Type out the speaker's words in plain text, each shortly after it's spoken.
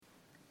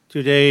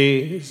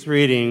Today's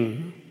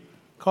reading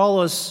calls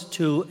us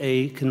to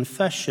a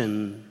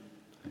confession,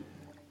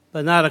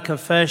 but not a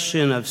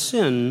confession of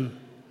sin,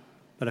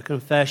 but a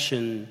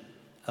confession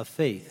of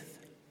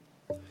faith.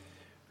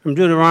 From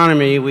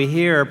Deuteronomy, we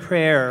hear a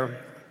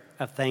prayer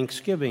of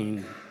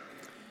thanksgiving.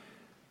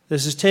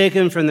 This is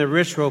taken from the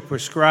ritual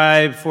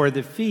prescribed for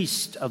the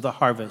feast of the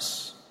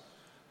harvest,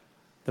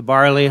 the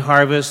barley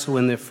harvest,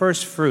 when the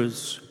first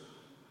fruits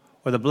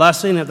or the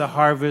blessing of the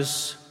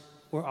harvest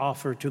were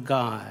offered to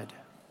God.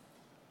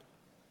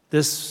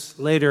 This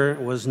later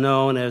was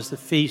known as the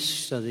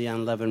Feast of the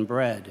Unleavened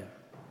Bread.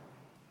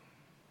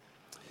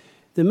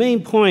 The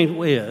main point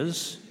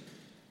is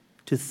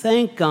to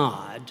thank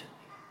God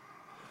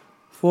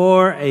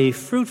for a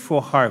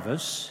fruitful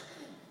harvest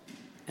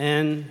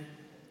and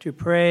to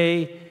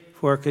pray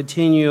for a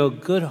continual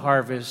good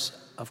harvest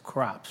of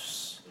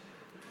crops.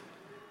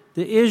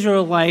 The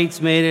Israelites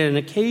made it an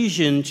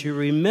occasion to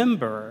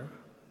remember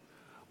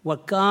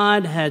what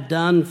God had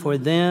done for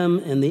them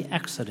in the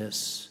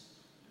Exodus,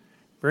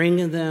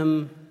 bringing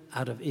them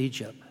out of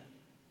Egypt.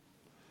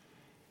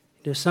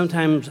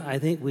 Sometimes I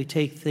think we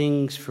take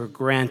things for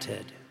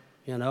granted,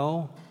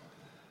 But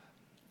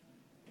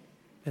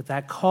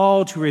that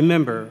call to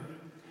remember,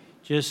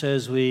 just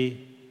as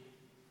we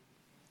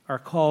are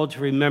called to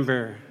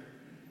remember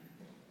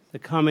the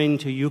coming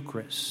to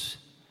Eucharist,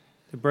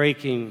 the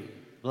breaking,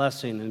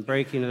 blessing, and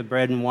breaking of the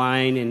bread and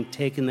wine, and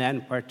taking that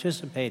and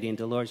participating,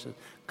 the Lord says,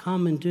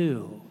 come and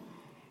do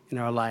in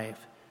our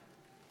life.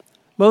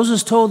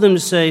 Moses told them to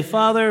say,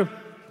 Father,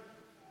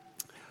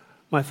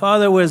 my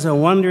father was a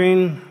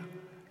wandering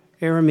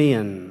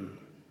Aramean.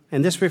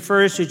 And this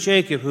refers to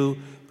Jacob, who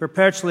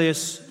perpetually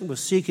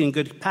was seeking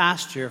good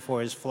pasture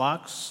for his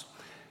flocks,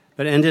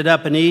 but ended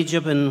up in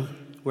Egypt, and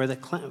where the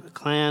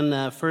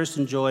clan first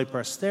enjoyed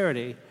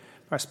prosperity,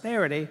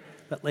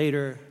 but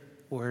later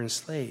were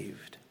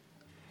enslaved.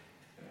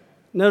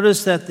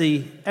 Notice that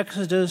the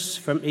Exodus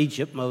from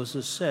Egypt,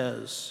 Moses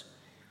says,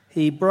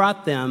 he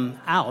brought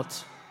them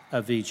out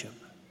of Egypt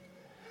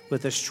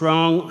with a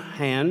strong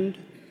hand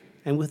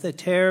and with a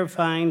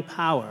terrifying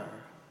power,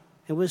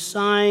 and with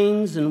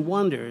signs and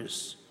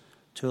wonders,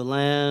 to a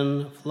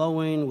land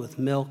flowing with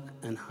milk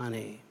and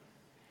honey.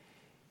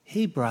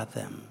 He brought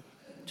them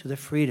to the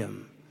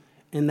freedom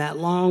in that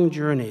long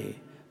journey,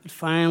 but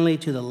finally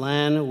to the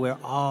land where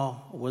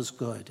all was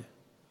good.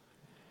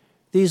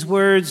 These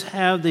words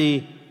have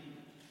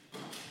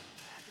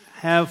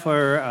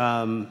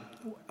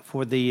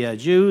for the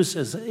Jews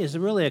is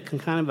really a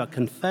kind of a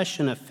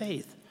confession of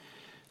faith,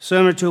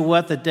 similar to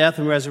what the death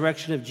and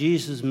resurrection of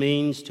Jesus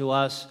means to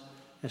us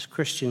as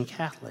Christian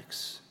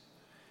Catholics.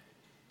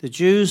 The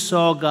Jews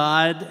saw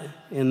God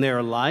in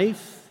their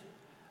life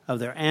of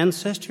their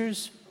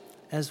ancestors,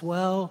 as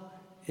well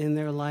in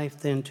their life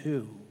then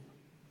too.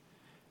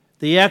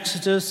 The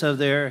exodus of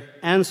their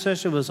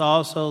ancestor was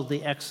also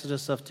the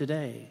exodus of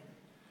today.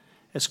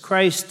 As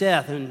Christ's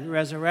death and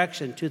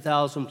resurrection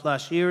 2,000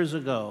 plus years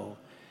ago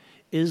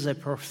is a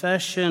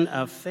profession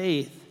of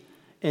faith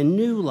and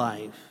new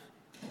life,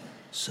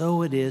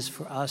 so it is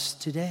for us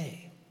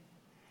today.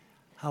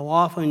 How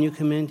often you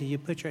come in, do you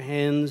put your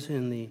hands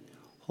in the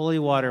holy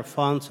water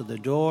fonts of the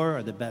door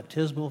or the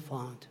baptismal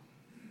font,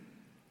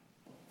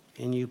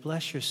 and you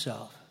bless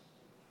yourself?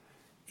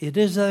 It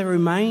is a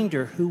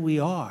reminder who we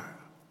are.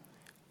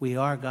 We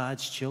are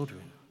God's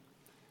children,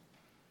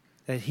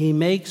 that He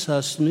makes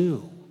us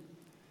new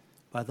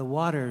by the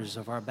waters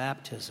of our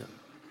baptism.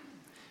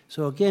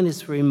 So again,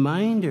 it's a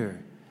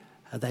reminder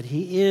that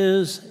He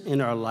is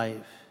in our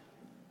life.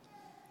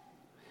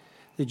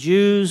 The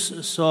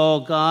Jews saw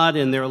God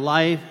in their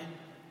life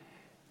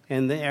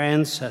and their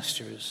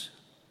ancestors.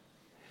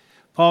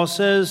 Paul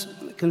says,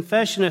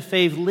 confession of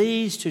faith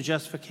leads to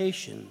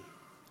justification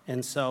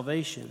and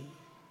salvation.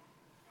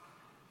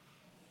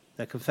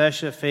 The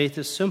confession of faith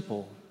is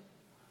simple.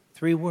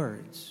 3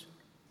 words.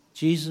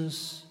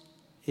 Jesus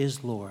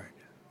is Lord.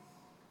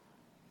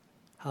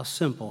 How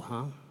simple,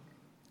 huh?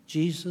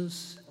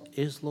 Jesus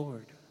is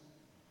Lord.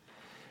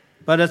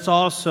 But it's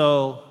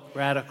also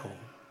radical.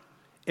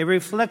 It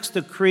reflects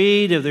the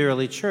creed of the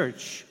early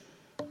church.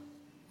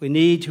 We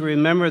need to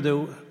remember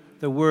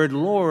the word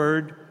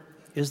Lord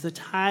is the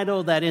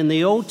title that in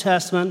the Old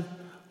Testament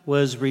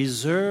was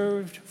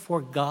reserved for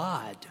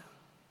God.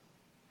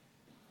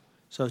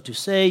 So to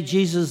say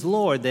Jesus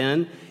Lord,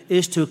 then,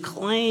 is to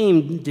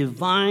claim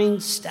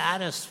divine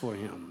status for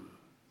Him,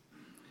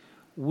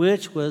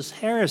 which was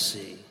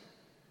heresy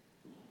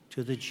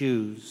to the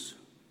Jews.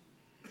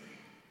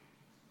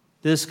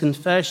 This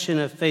confession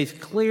of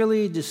faith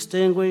clearly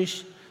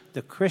distinguished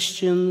the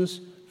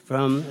Christians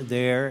from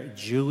their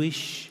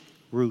Jewish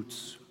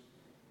roots.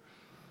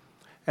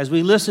 As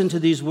we listen to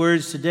these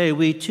words today,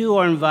 we too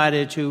are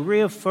invited to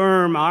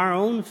reaffirm our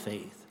own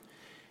faith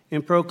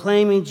in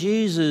proclaiming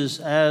Jesus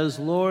as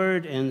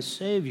Lord and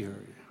Savior.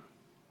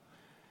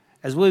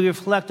 As we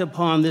reflect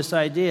upon this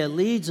idea, it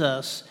leads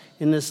us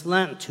in this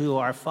Lent to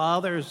our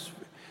fathers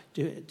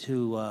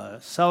to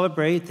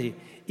celebrate the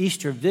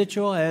Easter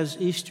Vigil as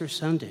Easter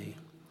Sunday,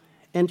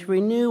 and to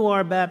renew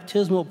our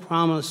baptismal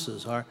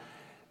promises, our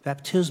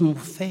baptismal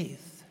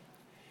faith,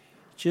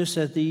 just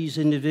as these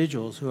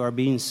individuals who are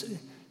being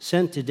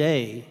sent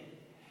today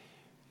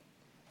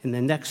in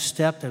the next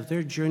step of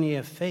their journey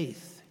of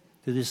faith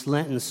through this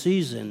Lenten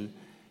season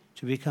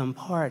to become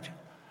part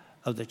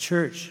of the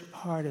church,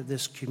 part of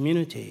this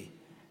community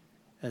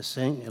as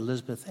St.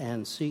 Elizabeth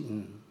Ann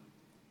Seton.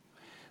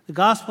 The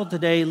gospel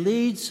today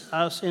leads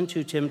us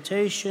into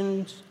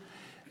temptations,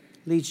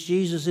 leads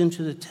Jesus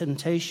into the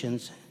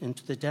temptations,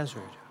 into the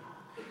desert.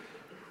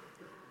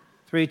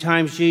 3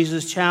 times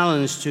Jesus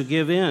challenged to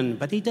give in,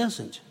 but he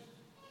doesn't.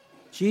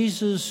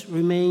 Jesus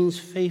remains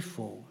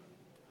faithful.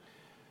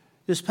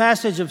 This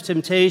passage of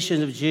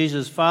temptation of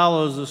Jesus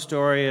follows the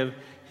story of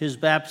his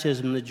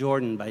baptism in the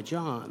Jordan by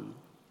John.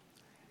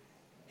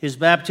 His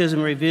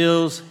baptism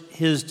reveals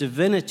his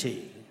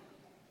divinity,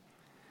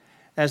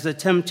 as the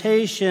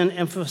temptation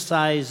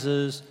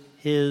emphasizes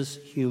his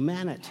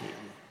humanity.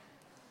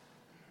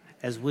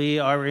 As we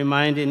are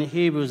reminded in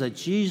Hebrews that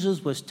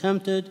Jesus was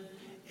tempted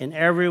in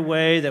every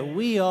way that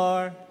we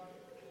are,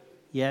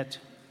 yet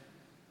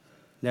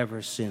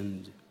never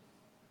sinned.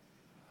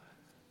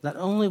 Not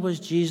only was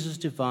Jesus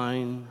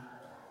divine,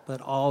 but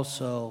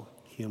also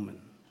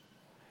human.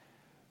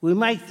 We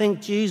might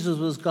think Jesus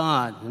was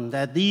God and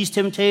that these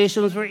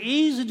temptations were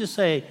easy to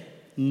say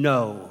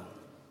no.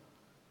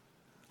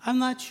 I'm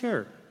not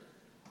sure.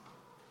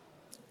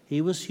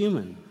 He was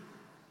human.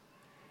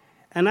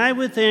 And I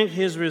would think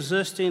his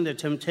resisting the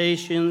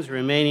temptations,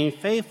 remaining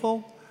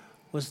faithful,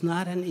 was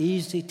not an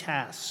easy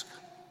task.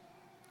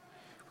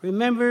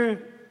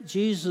 Remember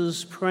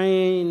Jesus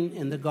praying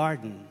in the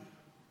garden,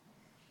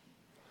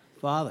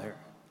 "Father,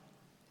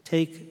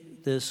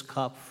 take this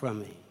cup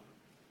from me.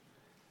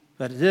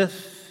 But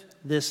if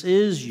this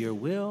is your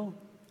will,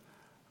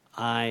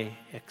 I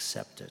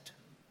accept it."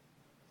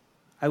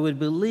 I would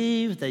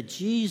believe that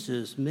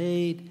Jesus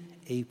made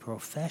a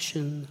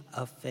profession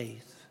of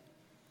faith.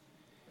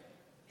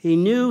 He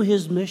knew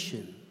his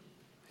mission.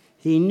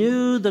 He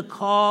knew the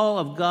call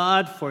of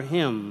God for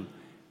him,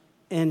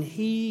 and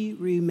he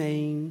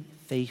remained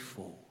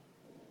faithful.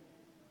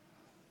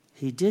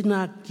 He did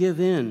not give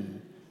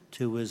in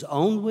to his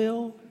own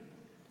will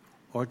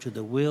or to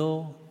the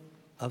will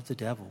of the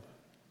devil.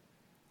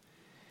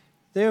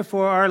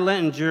 Therefore, our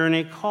Lenten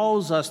journey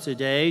calls us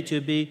today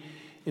to be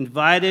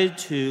invited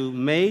to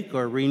make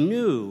or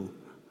renew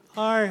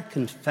our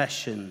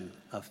confession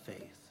of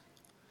faith.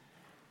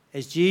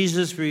 As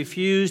Jesus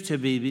refused to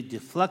be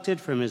deflected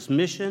from his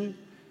mission,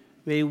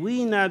 may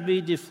we not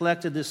be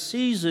deflected this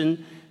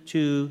season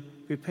to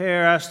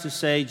prepare us to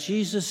say,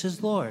 "Jesus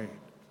is Lord,"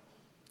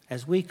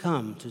 as we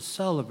come to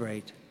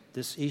celebrate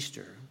this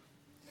Easter.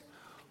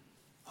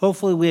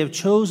 Hopefully we have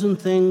chosen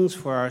things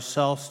for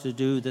ourselves to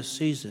do this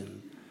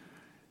season,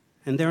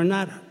 and they're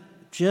not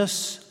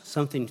just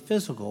something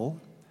physical,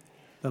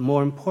 but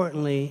more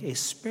importantly, a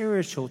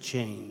spiritual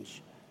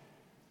change,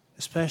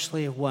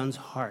 especially of one's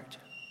heart.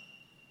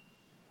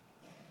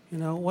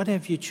 What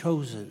have you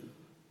chosen?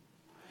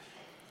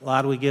 A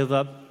lot we give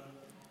up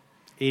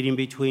eating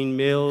between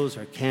meals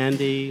or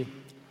candy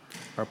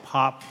or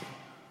pop,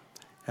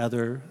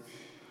 other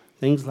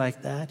things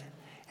like that.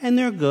 And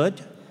they're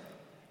good.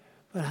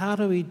 But how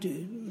do we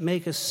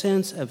make a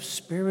sense of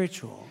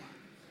spiritual?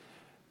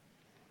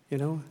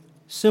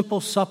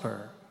 Simple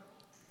supper,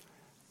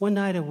 one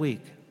night a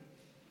week.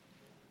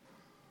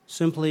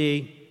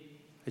 Simply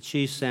a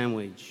cheese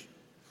sandwich,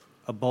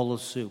 a bowl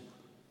of soup,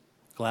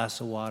 a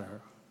glass of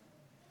water.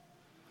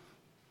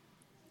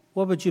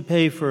 What would you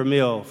pay for a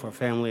meal for a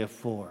family of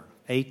 4?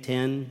 8,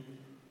 10,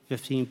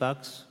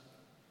 $15?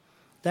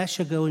 That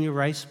should go in your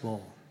rice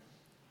bowl.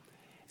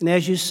 And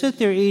as you sit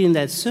there eating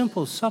that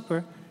simple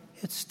supper,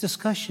 it's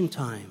discussion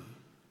time.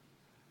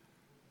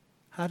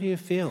 How do you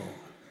feel?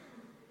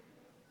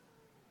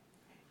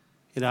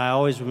 I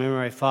always remember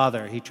my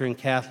father. He turned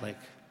Catholic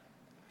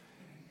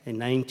in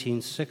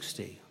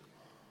 1960.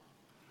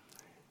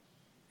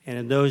 And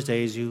in those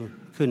days, you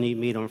couldn't eat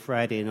meat on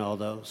Friday and all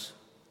those.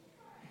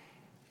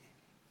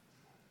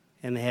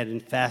 And they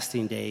had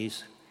fasting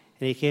days.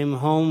 And he came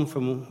home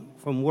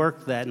from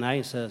work that night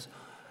and says,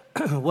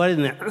 "What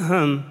in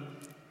the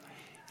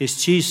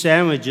is cheese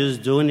sandwiches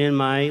doing in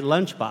my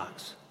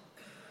lunchbox?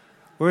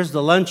 Where's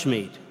the lunch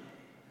meat?"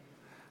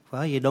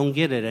 Well, you don't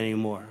get it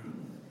anymore.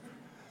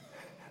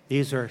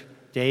 These are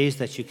days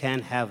that you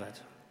can't have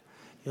it.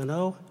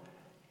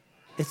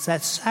 It's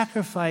that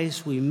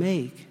sacrifice we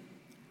make.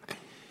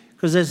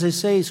 Because as they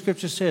say,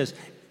 Scripture says,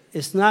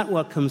 it's not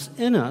what comes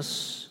in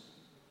us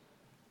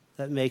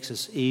that makes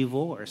us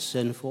evil or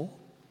sinful.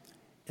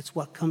 It's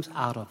what comes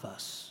out of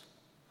us.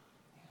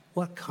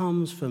 What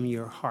comes from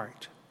your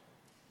heart.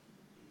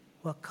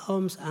 What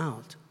comes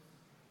out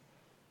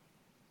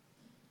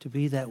to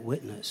be that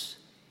witness,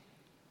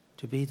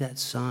 to be that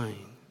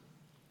sign,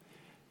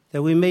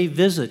 that we may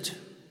visit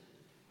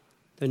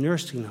the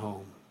nursing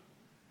home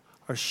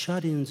or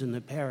shut-ins in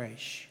the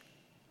parish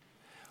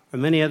or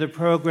many other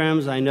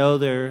programs I know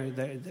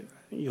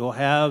you'll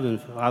have,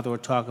 and Father will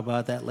talk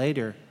about that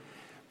later.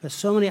 But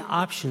so many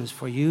options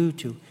for you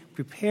to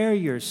prepare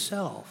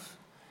yourself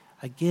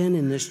again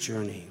in this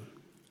journey.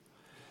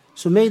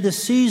 So may the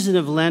season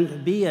of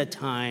Lent be a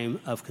time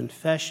of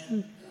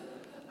confession,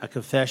 a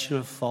confession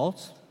of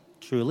faults,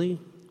 truly,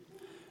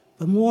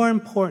 but more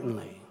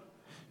importantly,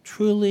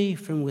 truly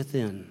from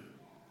within,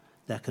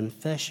 that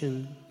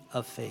confession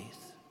of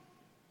faith.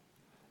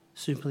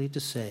 Simply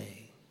to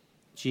say,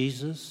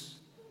 Jesus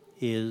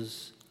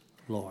is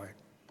Lord.